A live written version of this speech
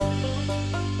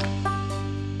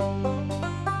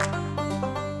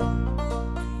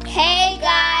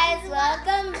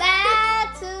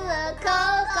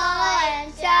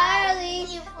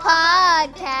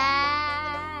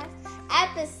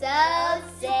episode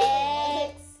 6.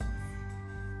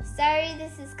 Sorry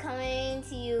this is coming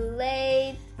to you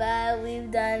late, but we've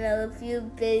done a few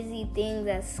busy things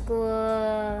at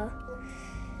school.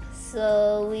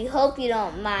 So we hope you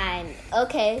don't mind.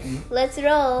 Okay, let's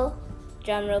roll.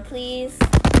 Drum roll, please.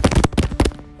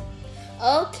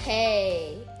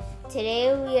 Okay,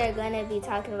 today we are going to be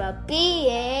talking about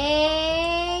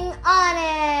being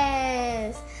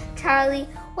honest. Charlie,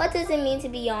 what does it mean to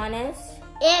be honest?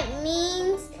 It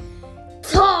means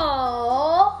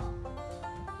tall.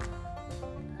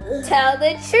 Tell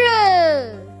the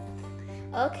truth.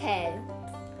 Okay.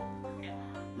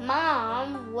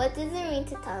 Mom, what does it mean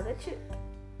to tell the truth?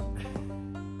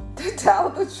 To tell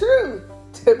the truth.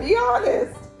 To be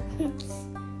honest.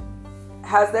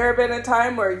 Has there been a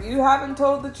time where you haven't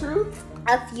told the truth?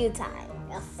 A few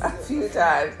times. A few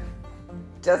times.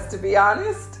 Just to be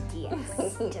honest?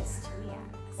 Yes, just to be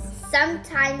honest.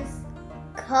 Sometimes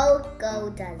Coco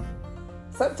doesn't.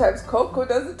 Sometimes Coco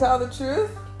doesn't tell the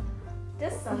truth?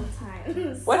 Just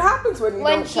sometimes. What happens when you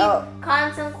don't tell?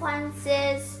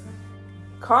 Consequences.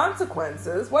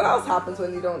 Consequences? What else happens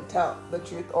when you don't tell the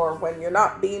truth or when you're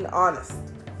not being honest?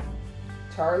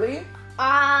 Charlie?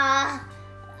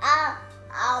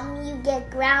 You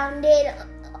get grounded.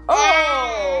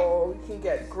 Oh, you can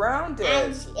get grounded.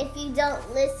 And if you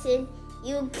don't listen,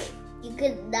 you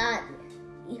could not.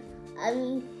 You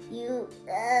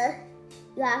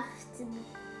have to.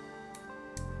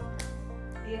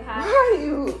 You have. Why are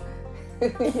you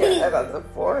hitting your head on the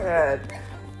forehead?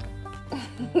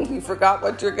 You forgot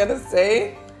what you're gonna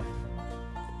say?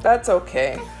 That's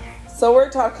okay. So we're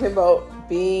talking about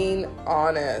being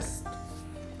honest.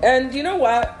 And you know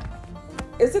what?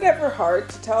 Is it ever hard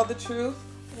to tell the truth?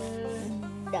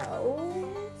 No.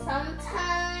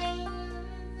 Sometimes.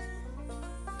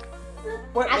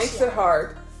 What makes it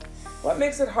hard? What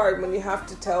makes it hard when you have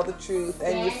to tell the truth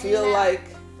and you feel like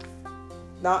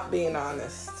not being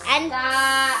honest? And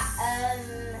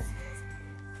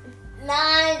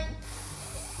not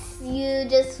you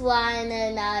just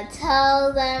wanna not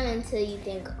tell them until you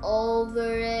think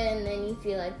over it, and then you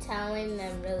feel like telling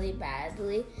them really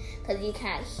badly because you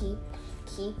can't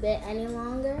keep it any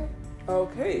longer.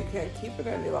 Okay, you can't keep it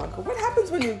any longer. What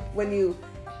happens when you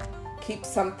keep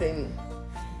something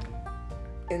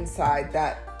inside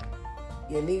that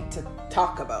you need to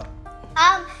talk about?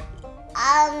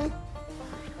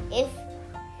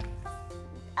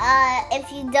 If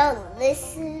you don't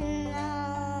listen,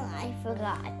 I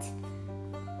forgot.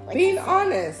 Being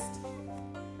honest.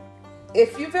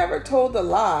 If you've ever told a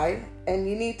lie and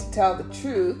you need to tell the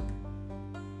truth,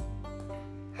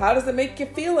 how does it make you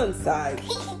feel inside?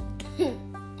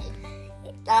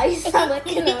 Now you sound like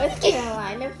a North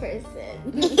Carolina person.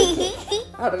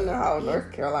 I don't know how a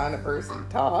North Carolina person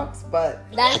talks, but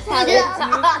That's how they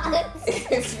talk.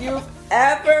 if you've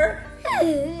ever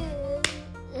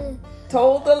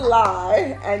told a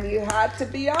lie and you had to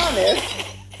be honest,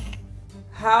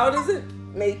 how does it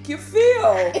make you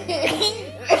feel?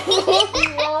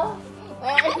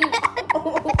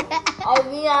 I'll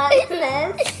be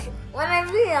honest. When I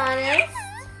be honest,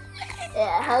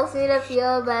 it helps me to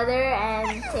feel better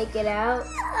and take it out.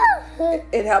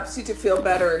 It helps you to feel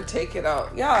better and take it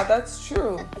out. Yeah, that's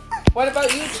true. What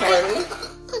about you, Charlie?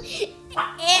 It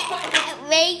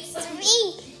makes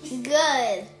me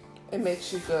good. It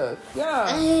makes you good.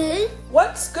 Yeah.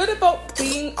 What's good about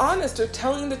being honest or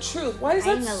telling the truth? Why is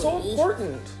that so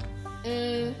important?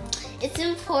 It's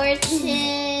important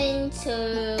to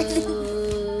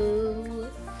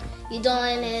you don't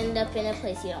want to end up in a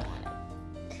place you don't want to.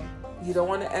 You don't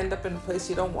want to end up in a place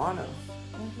you don't want to.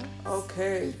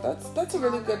 Okay, that's a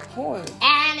really good point.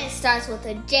 And it starts with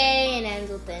a J and ends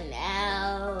with an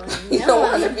L. You don't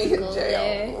want to be in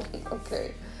jail.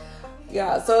 Okay.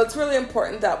 Yeah, so it's really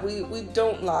important that we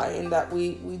don't lie and that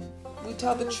we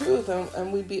tell the truth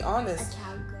and we be honest.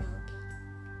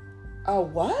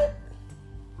 What?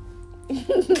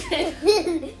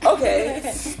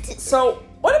 Okay. So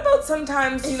what about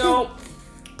sometimes,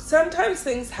 sometimes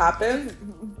things happen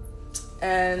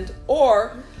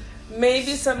or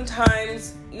maybe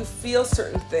sometimes you feel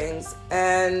certain things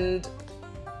and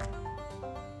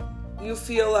you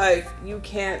feel like you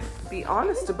can't be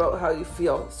honest about how you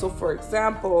feel. So for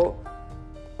example,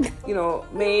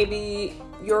 maybe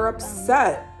you're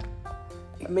upset.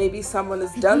 Maybe someone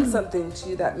has done something to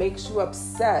you that makes you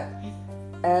upset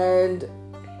and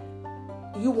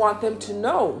you want them to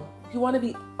know. You want to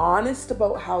be honest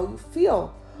about how you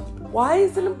feel. Why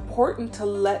is it important to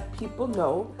let people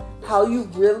know how you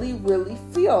really, really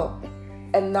feel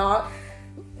and not,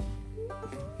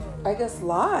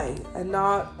 lie and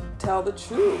not tell the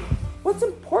truth? What's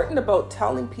important about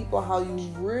telling people how you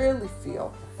really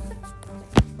feel?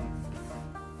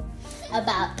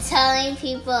 About telling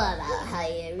people about how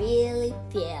you really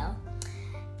feel.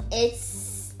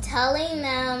 It's telling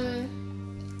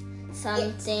them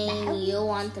something you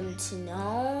want them to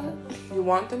know. You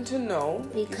want them to know.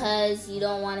 Because you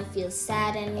don't want to feel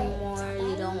sad anymore.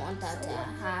 You don't want that to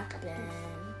happen.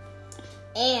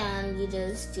 And you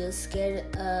just feel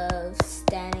scared of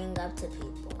standing up to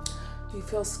people. You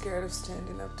feel scared of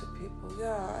standing up to people.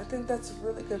 Yeah, I think that's a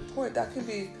really good point. That could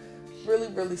be really,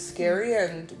 really scary,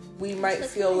 and we might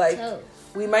feel like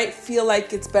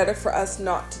it's better for us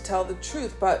not to tell the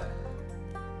truth. But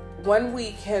when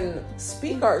we can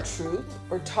speak our truth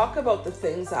or talk about the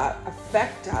things that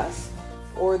affect us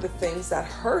or the things that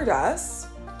hurt us,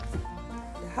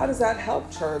 how does that help,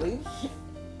 Charlie?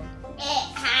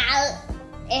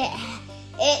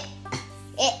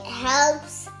 It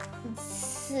helps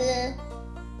to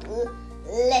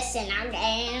listen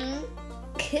again.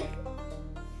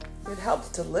 It helps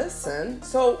to listen.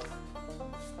 So,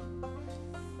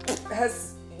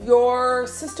 has your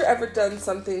sister ever done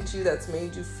something to you that's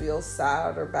made you feel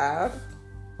sad or bad?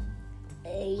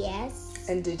 Yes.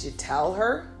 And did you tell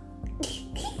her?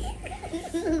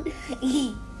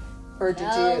 Or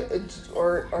did you,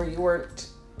 or you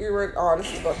weren't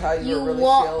honest about how you were really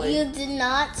feeling? You did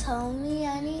not tell me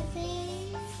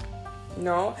anything.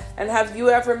 No. And has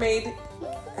your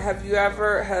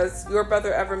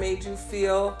brother ever made you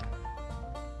feel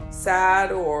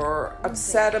sad or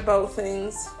upset about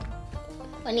things?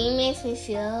 When he makes me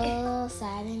feel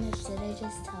sad and upset, I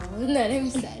just tell him that I'm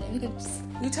sad and upset.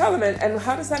 You tell him, and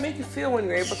how does that make you feel when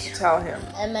you're able to tell him?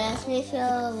 It makes me feel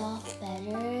a lot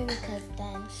better because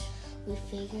then we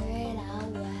figure it out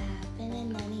what happened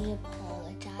and then he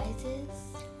apologizes.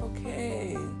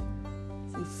 Okay.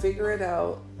 So you figure it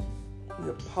out, you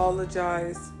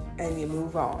apologize, and you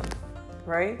move on,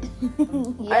 right?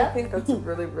 Yep. I think that's a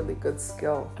really, really good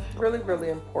skill. Really, really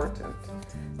important.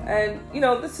 And,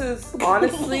 this is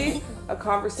honestly a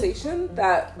conversation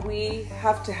that we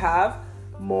have to have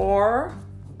more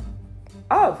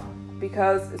of,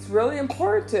 because it's really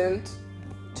important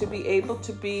to be able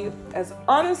to be as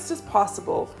honest as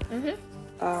possible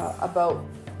about,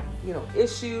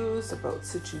 issues, about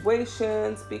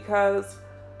situations, because,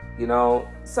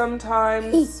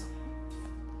 sometimes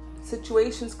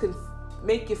situations can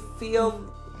make you feel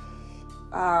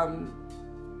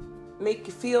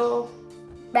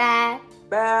Bad,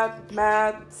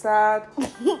 mad, sad,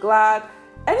 glad,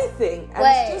 anything. And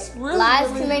it's just really, lies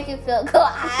really, can make you feel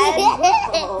glad.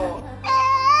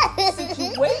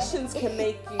 Situations can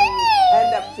make you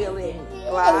end up feeling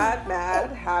glad,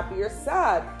 mad, happy, or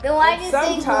sad. Then why do you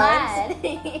say glad?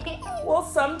 Well,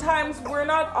 sometimes we're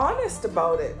not honest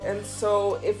about it. And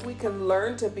so if we can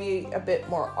learn to be a bit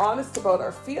more honest about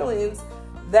our feelings,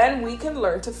 then we can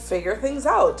learn to figure things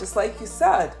out, just like you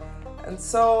said. And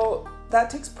so that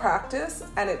takes practice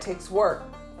and it takes work.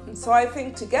 And so I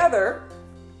think together,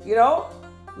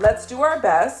 let's do our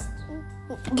best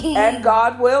and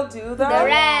God will do the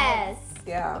rest.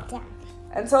 Yeah.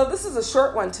 And so this is a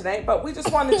short one tonight, but we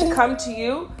just wanted to come to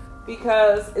you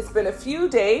because it's been a few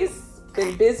days,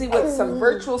 been busy with some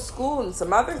virtual school and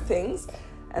some other things.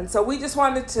 And so we just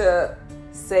wanted to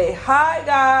say hi,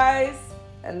 guys,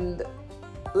 and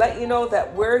let you know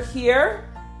that we're here.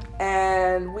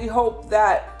 And we hope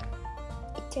that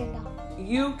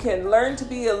you can learn to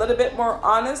be a little bit more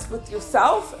honest with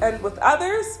yourself and with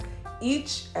others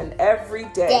each and every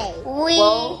day.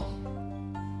 Well,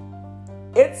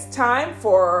 it's time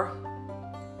for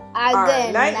our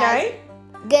good night.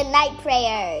 Good night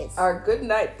prayers. Our good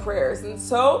night prayers. And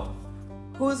so,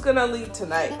 who's going to lead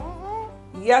tonight?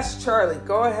 Yes, Charlie,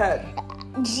 go ahead.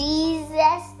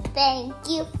 Jesus, thank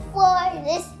you for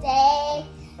this day.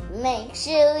 Make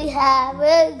sure we have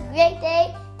a great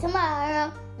day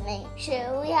tomorrow. Make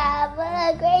sure we have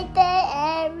a great day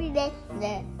every day.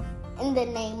 In the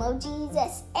name of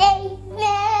Jesus,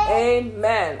 amen.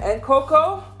 Amen. And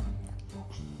Coco?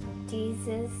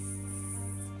 Jesus,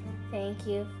 thank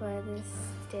you for this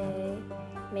day.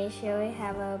 Make sure we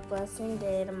have a blessing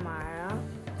day tomorrow.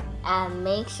 And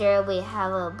make sure we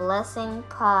have a blessing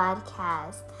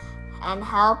podcast. And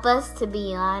help us to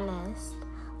be honest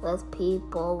with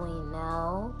people we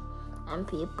know and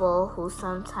people who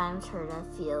sometimes hurt our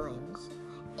feelings.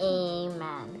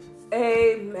 Amen.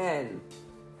 Amen.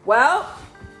 Well,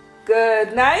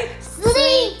 good night.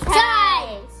 Sleep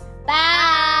tight.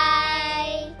 Bye.